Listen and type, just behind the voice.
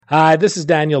Hi, this is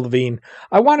Daniel Levine.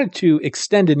 I wanted to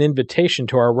extend an invitation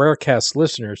to our Rarecast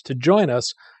listeners to join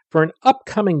us for an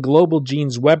upcoming Global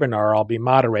Genes webinar I'll be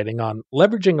moderating on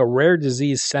leveraging a rare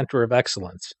disease center of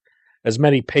excellence. As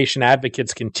many patient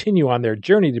advocates continue on their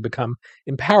journey to become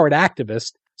empowered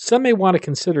activists, some may want to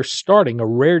consider starting a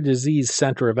rare disease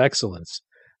center of excellence.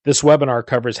 This webinar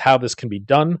covers how this can be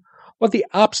done, what the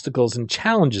obstacles and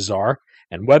challenges are,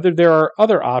 and whether there are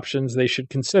other options they should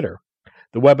consider.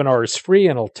 The webinar is free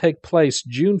and will take place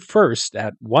June 1st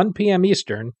at 1 p.m.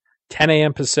 Eastern, 10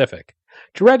 a.m. Pacific.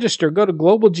 To register, go to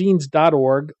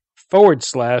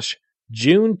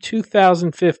globalgenes.org/June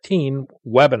 2015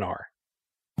 webinar.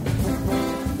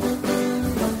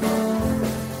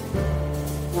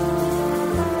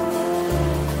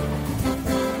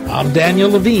 I'm Daniel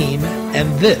Levine,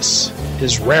 and this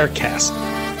is Rarecast.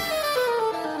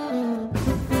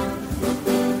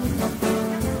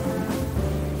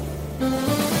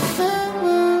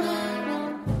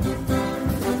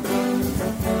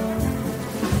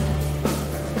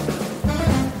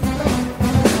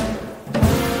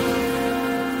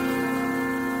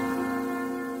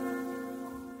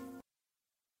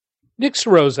 Nick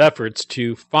Sireau's efforts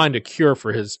to find a cure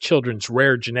for his children's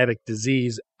rare genetic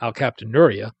disease,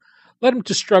 alkaptonuria, led him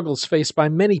to struggles faced by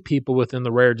many people within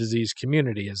the rare disease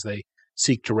community as they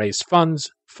seek to raise funds,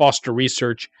 foster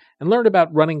research, and learn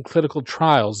about running clinical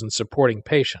trials and supporting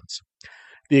patients.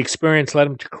 The experience led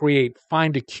him to create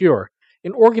Findacure,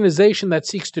 an organization that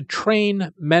seeks to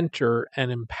train, mentor,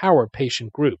 and empower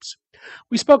patient groups.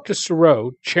 We spoke to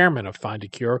Sireau, chairman of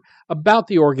Findacure, about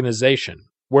the organization,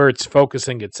 where it's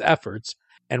focusing its efforts,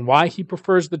 and why he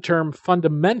prefers the term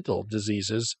fundamental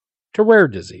diseases to rare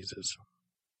diseases.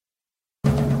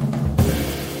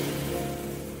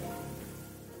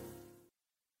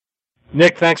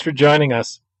 Nick, thanks for joining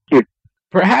us.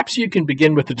 Perhaps you can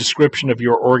begin with a description of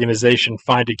your organization,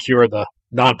 Findacure, the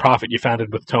nonprofit you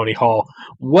founded with Tony Hall.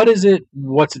 What is it?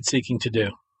 What's it seeking to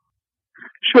do?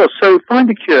 Sure. So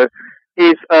Findacure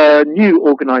is a new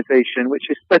organization which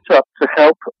is set up to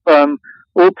help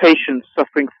all patients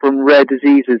suffering from rare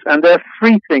diseases. And there are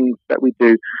three things that we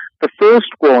do. The first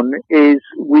one is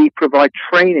we provide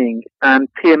training and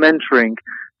peer mentoring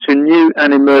to new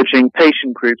and emerging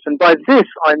patient groups. And by this,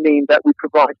 I mean that we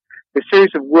provide a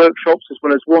series of workshops as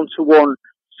well as one-to-one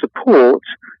support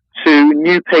to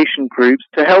new patient groups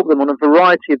to help them on a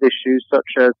variety of issues,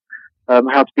 such as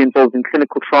how to be involved in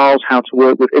clinical trials, how to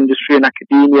work with industry and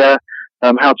academia,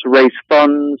 how to raise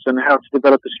funds, and how to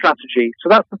develop a strategy. So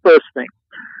that's the first thing.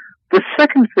 The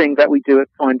second thing that we do at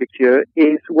Findacure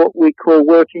is what we call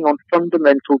working on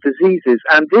fundamental diseases.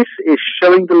 And this is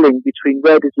showing the link between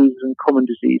rare diseases and common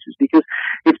diseases, because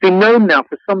it's been known now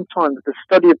for some time that the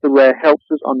study of the rare helps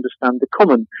us understand the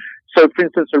common. So, for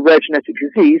instance, a rare genetic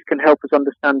disease can help us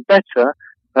understand better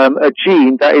a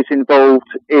gene that is involved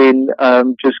in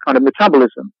just kind of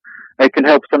metabolism. It can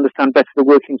help us understand better the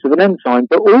workings of an enzyme,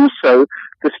 but also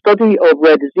the study of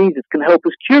rare diseases can help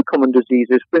us cure common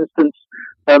diseases. For instance,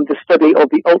 the study of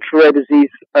the ultra-rare disease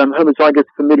homozygous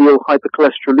familial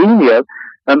hypercholesterolemia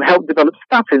helped develop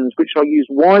statins, which are used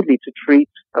widely to treat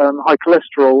high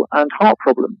cholesterol and heart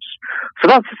problems. So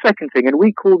that's the second thing, and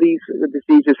we call these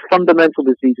diseases fundamental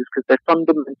diseases because they're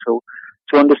fundamental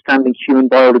to understanding human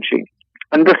biology.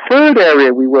 And the third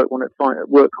area we work on at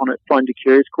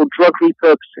Findacure is called drug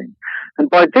repurposing. And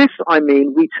by this, I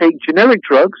mean we take generic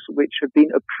drugs, which have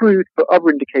been approved for other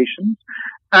indications,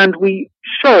 and we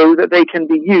show that they can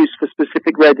be used for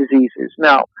specific rare diseases.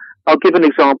 Now, I'll give an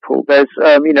example. There's,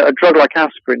 a drug like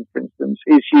aspirin, for instance,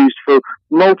 is used for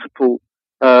multiple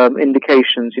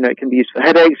indications. It can be used for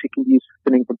headaches, it can be used for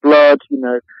thinning the blood,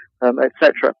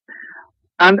 etc.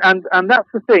 And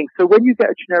that's the thing. So when you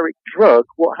get a generic drug,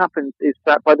 what happens is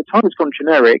that by the time it's gone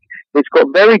generic, it's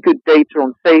got very good data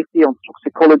on safety, on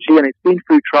toxicology, and it's been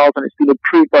through trials and it's been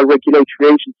approved by a regulatory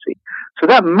agency. So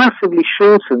that massively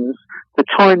shortens the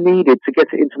time needed to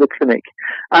get it into the clinic.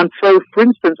 And so, for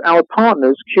instance, our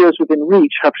partners, Cures Within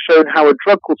Reach, have shown how a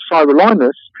drug called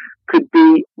sirolimus could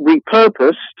be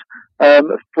repurposed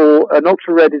for an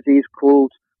ultra-rare disease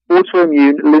called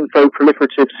autoimmune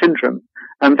lymphoproliferative syndrome.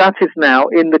 And that is now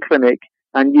in the clinic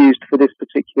and used for this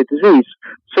particular disease.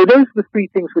 So those are the three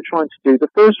things we're trying to do. The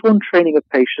first one, training of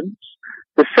patients.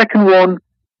 The second one,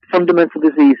 fundamental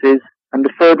diseases. And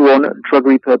the third one, drug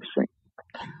repurposing.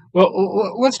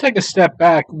 Well, let's take a step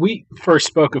back. We first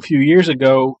spoke a few years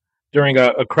ago during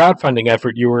a crowdfunding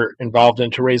effort you were involved in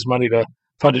to raise money to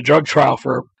fund a drug trial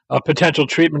for a potential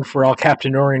treatment for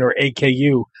alkaptonuria, or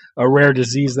AKU, a rare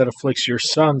disease that afflicts your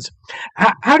sons.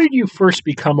 How did you first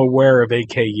become aware of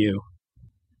AKU?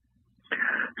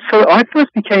 So I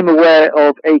first became aware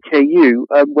of AKU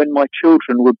when my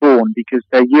children were born because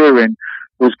their urine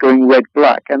was going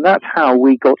red-black, and that's how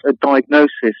we got a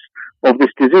diagnosis of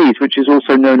this disease, which is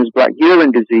also known as black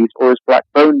urine disease or as black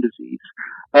bone disease.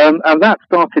 And that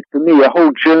started for me a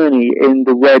whole journey in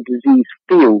the rare disease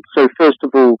field. So first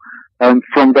of all,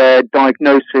 from their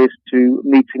diagnosis to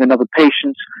meeting another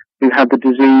patient who had the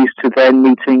disease, to then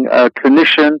meeting a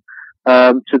clinician,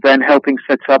 to then helping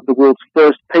set up the world's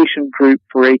first patient group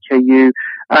for AKU,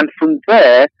 and from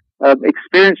there,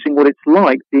 experiencing what it's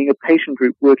like being a patient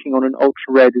group working on an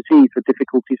ultra-rare disease, the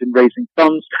difficulties in raising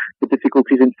funds, the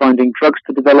difficulties in finding drugs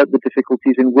to develop, the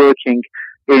difficulties in working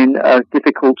in a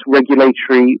difficult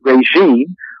regulatory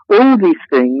regime. All these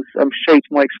things shaped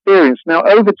my experience. Now,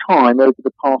 over time,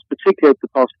 particularly over the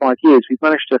past 5 years, we've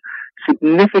managed to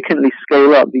significantly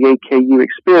scale up the AKU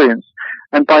experience.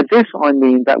 And by this, I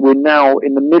mean that we're now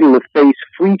in the middle of phase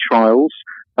 3 trials.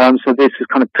 So this is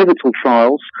kind of pivotal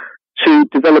trials to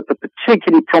develop a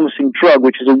particularly promising drug,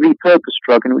 which is a repurposed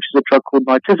drug, and which is a drug called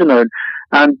nitisinone.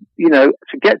 And,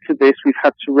 to get to this, we've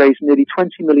had to raise nearly £20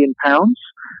 million,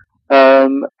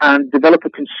 and develop a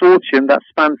consortium that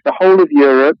spans the whole of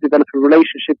Europe, develop a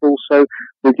relationship also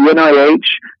with the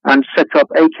NIH, and set up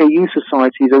AKU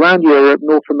societies around Europe,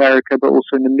 North America, but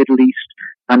also in the Middle East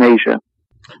and Asia.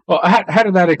 Well, how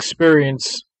did that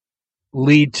experience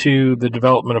lead to the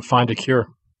development of Findacure?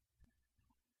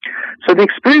 So the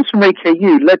experience from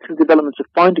AKU led to the development of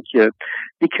Findacure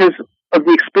because of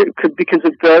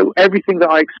everything that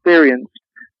I experienced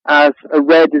as a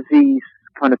rare disease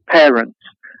kind of parent,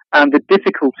 and the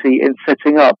difficulty in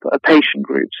setting up a patient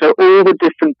group. So all the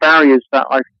different barriers that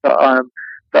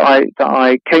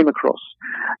I came across,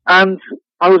 and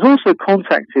I was also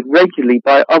contacted regularly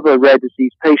by other rare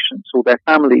disease patients or their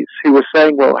families who were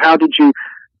saying, "Well, how did you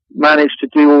manage to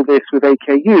do all this with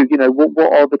AKU?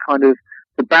 What are the kind of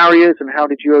the barriers, and how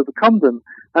did you overcome them?"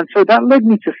 And so that led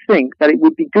me to think that it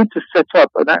would be good to set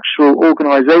up an actual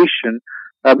organization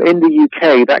in the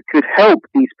UK that could help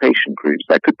these patient groups,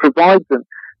 that could provide them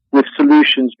with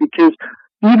solutions, because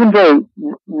even though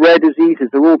rare diseases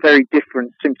are all very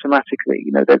different symptomatically,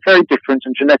 they're very different,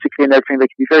 and genetically and everything, they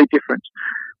can be very different.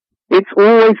 It's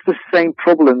always the same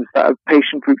problems that a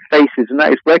patient group faces, and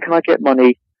that is, where can I get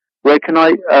money? Where can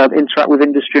I interact with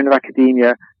industry and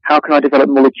academia? How can I develop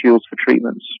molecules for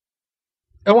treatments?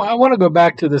 I want to go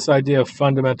back to this idea of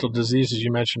fundamental diseases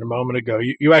you mentioned a moment ago.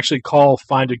 You actually call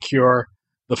Findacure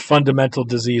the Fundamental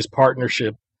Disease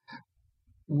Partnership.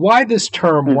 Why this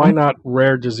term? Mm-hmm. Why not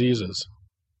rare diseases?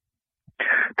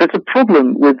 There's a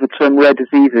problem with the term rare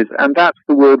diseases, and that's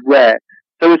the word rare.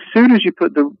 So as soon as you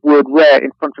put the word rare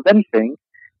in front of anything,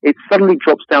 it suddenly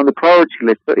drops down the priority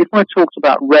list. But if I talked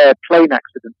about rare plane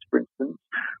accidents, for instance,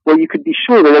 well, you could be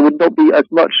sure that there would not be as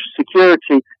much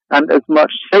security and as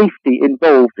much safety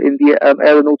involved in the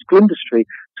aeronautical industry.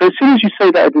 So as soon as you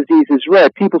say that a disease is rare,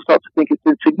 people start to think it's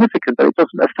insignificant, that it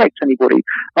doesn't affect anybody.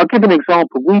 I'll give an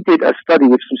example. We did a study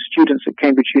with some students at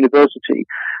Cambridge University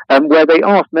where they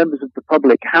asked members of the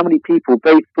public how many people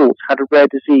they thought had a rare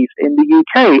disease in the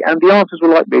UK, and the answers were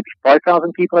like maybe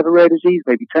 5,000 people have a rare disease,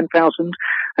 maybe 10,000.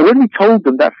 And when we told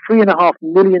them that 3.5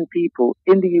 million people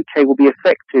in the UK will be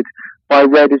affected by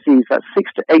rare disease, that's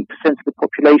 6 to 8% of the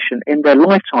population in their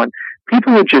lifetime,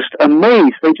 people were just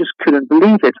amazed. They just couldn't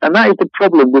believe it. And that is the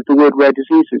problem with the word rare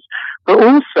diseases. But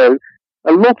also,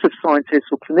 a lot of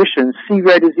scientists or clinicians see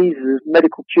rare diseases as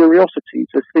medical curiosities,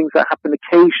 as things that happen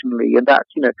occasionally and that,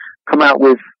 come out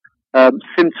with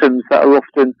symptoms that are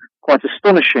often quite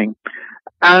astonishing.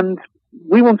 And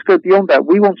we want to go beyond that.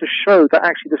 We want to show that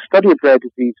actually the study of rare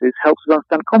diseases helps us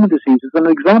understand common diseases. And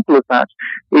an example of that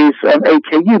is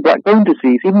AKU, black bone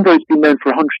disease. Even though it's been known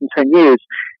for 110 years,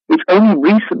 it's only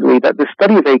recently that the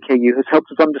study of AKU has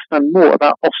helped us understand more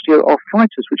about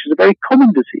osteoarthritis, which is a very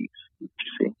common disease, you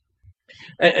see.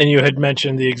 And you had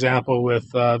mentioned the example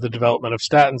with the development of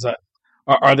statins.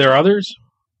 Are there others?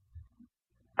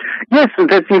 Yes, so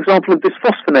there's the example of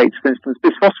bisphosphonates, for instance.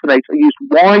 Bisphosphonates are used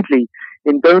widely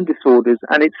in bone disorders,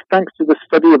 and it's thanks to the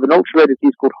study of an ultra-rare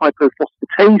disease called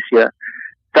hypophosphatasia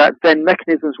that then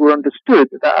mechanisms were understood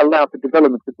that allowed the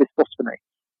development of bisphosphonates.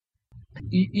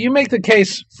 You make the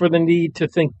case for the need to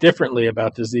think differently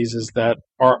about diseases, that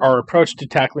our approach to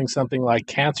tackling something like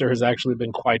cancer has actually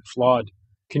been quite flawed.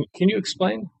 Can you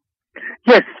explain?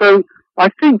 Yes, so I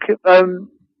think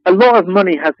a lot of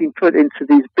money has been put into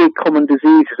these big common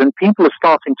diseases, and people are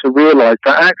starting to realize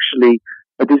that actually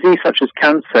a disease such as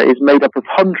cancer is made up of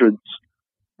hundreds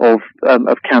of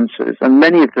cancers, and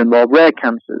many of them are rare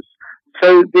cancers.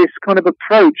 So this kind of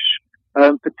approach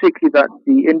particularly that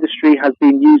the industry has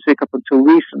been using up until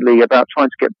recently about trying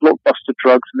to get blockbuster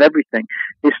drugs and everything,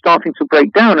 is starting to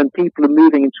break down, and people are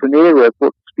moving into an era of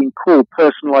what's been called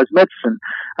personalized medicine.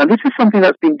 And this is something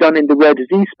that's been done in the rare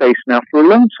disease space now for a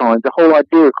long time, the whole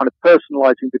idea of kind of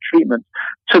personalizing the treatment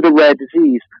to the rare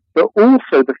disease, but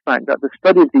also the fact that the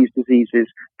study of these diseases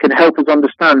can help us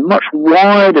understand much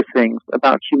wider things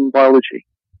about human biology.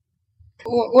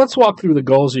 Well, let's walk through the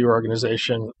goals of your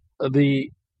organization.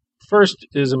 The first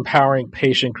is empowering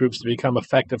patient groups to become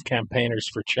effective campaigners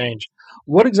for change.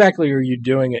 What exactly are you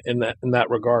doing in that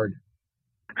regard?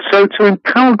 So to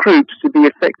empower groups to be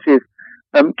effective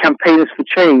campaigners for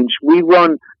change, we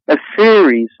run a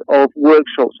series of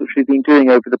workshops which we've been doing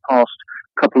over the past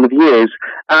couple of years,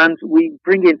 and we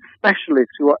bring in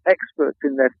specialists who are experts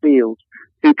in their field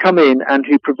who come in and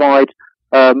who provide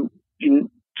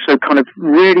so kind of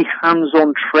really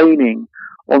hands-on training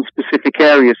on specific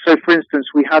areas. So, for instance,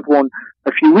 we had one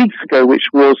a few weeks ago which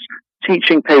was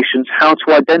teaching patients how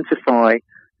to identify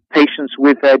patients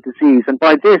with their disease. And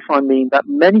by this, I mean that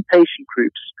many patient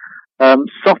groups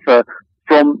suffer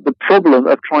from the problem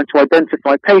of trying to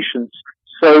identify patients.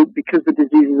 So, because the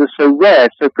diseases are so rare.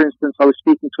 So, for instance, I was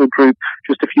speaking to a group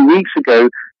just a few weeks ago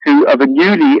who of a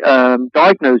newly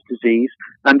diagnosed disease,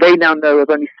 and they now know of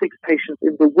only 6 patients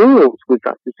in the world with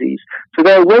that disease. So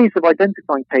there are ways of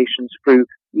identifying patients through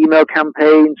email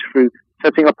campaigns, through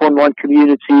setting up online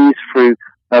communities, through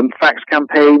fax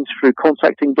campaigns, through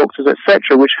contacting doctors,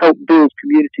 etc., which help build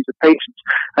communities of patients.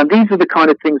 And these are the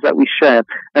kind of things that we share.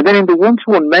 And then in the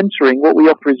one-to-one mentoring, what we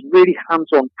offer is really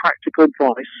hands-on practical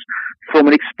advice from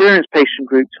an experienced patient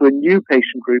group to a new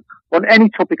patient group on any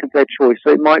topic of their choice.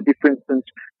 So it might be, for instance,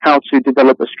 how to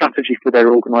develop a strategy for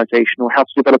their organization, or how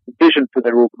to develop a vision for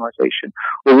their organization,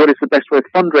 or what is the best way of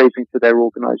fundraising for their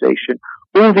organization.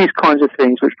 All these kinds of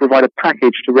things which provide a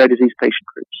package to rare disease patient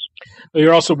groups.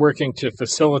 You're also working to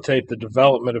facilitate the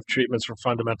development of treatments for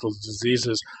fundamental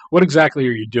diseases. What exactly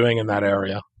are you doing in that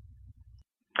area?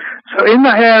 So in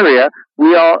that area,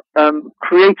 we are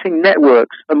creating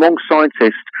networks among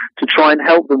scientists to try and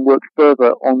help them work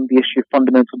further on the issue of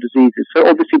fundamental diseases. So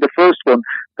obviously the first one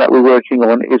that we're working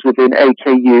on is within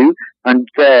AKU, and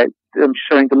there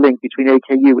showing the link between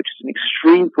AKU, which is an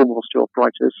extreme form of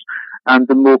osteoarthritis, and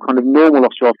the more kind of normal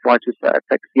osteoarthritis that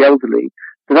affects the elderly.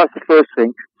 So that's the first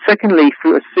thing. Secondly,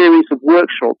 through a series of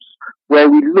workshops where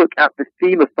we look at the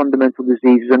theme of fundamental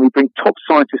diseases and we bring top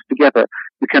scientists together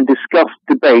who can discuss,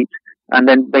 debate, and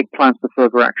then make plans for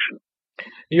further action.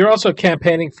 You're also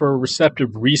campaigning for a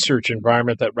receptive research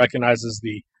environment that recognizes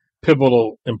the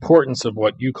pivotal importance of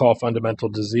what you call fundamental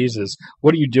diseases.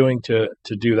 What are you doing to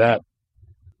do that?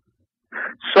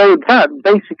 So that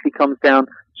basically comes down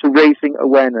to raising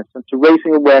awareness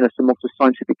amongst the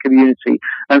scientific community.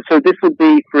 And so this would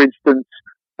be, for instance,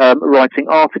 writing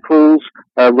articles,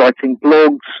 writing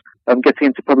blogs, getting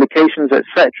into publications,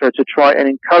 etc., to try and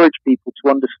encourage people to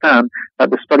understand that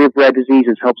the study of rare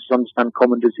diseases helps us understand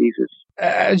common diseases.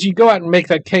 As you go out and make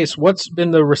that case, what's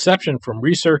been the reception from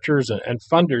researchers and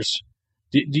funders?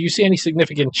 Do you see any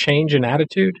significant change in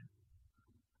attitude?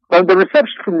 The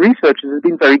reception from researchers has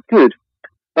been very good,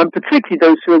 particularly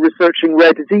those who are researching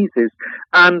rare diseases.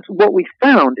 And what we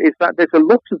found is that there's a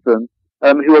lot of them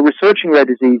who are researching rare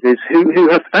diseases who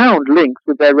have found links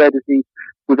with their rare disease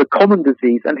with a common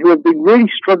disease, and who have been really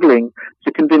struggling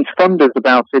to convince funders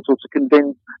about it or to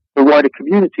convince the wider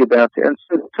community about it. And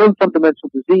so the term fundamental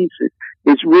diseases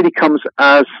really comes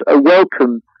as a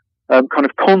welcome kind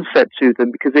of concept to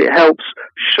them, because it helps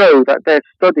show that their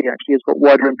study actually has got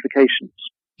wider implications.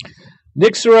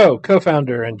 Nick Sireau,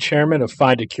 co-founder and chairman of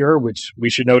Findacure, which we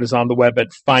should note is on the web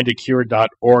at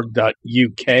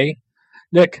findacure.org.uk.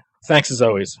 Nick, thanks as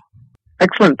always.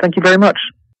 Excellent. Thank you very much.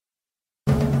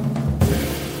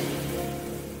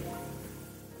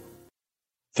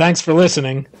 Thanks for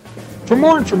listening. For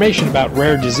more information about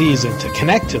rare disease and to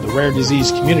connect to the rare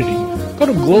disease community, go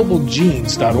to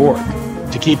globalgenes.org.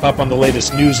 To keep up on the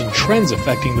latest news and trends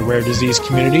affecting the rare disease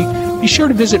community, be sure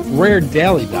to visit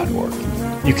raredaily.org.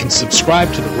 You can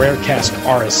subscribe to the Rarecast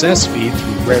RSS feed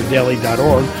through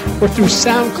raredaily.org or through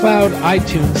SoundCloud,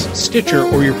 iTunes, Stitcher,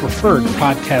 or your preferred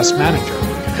podcast manager.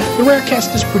 The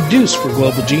Rarecast is produced for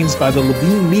Global Genes by the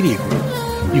Levine Media Group.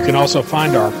 You can also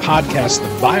find our podcast, The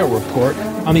Bio Report,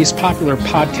 on these popular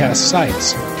podcast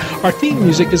sites. Our theme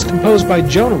music is composed by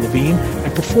Jonah Levine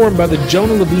and performed by the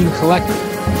Jonah Levine Collective.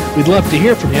 We'd love to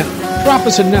hear from you. Drop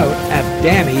us a note at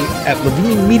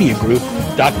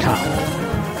danny@levinemediagroup.com.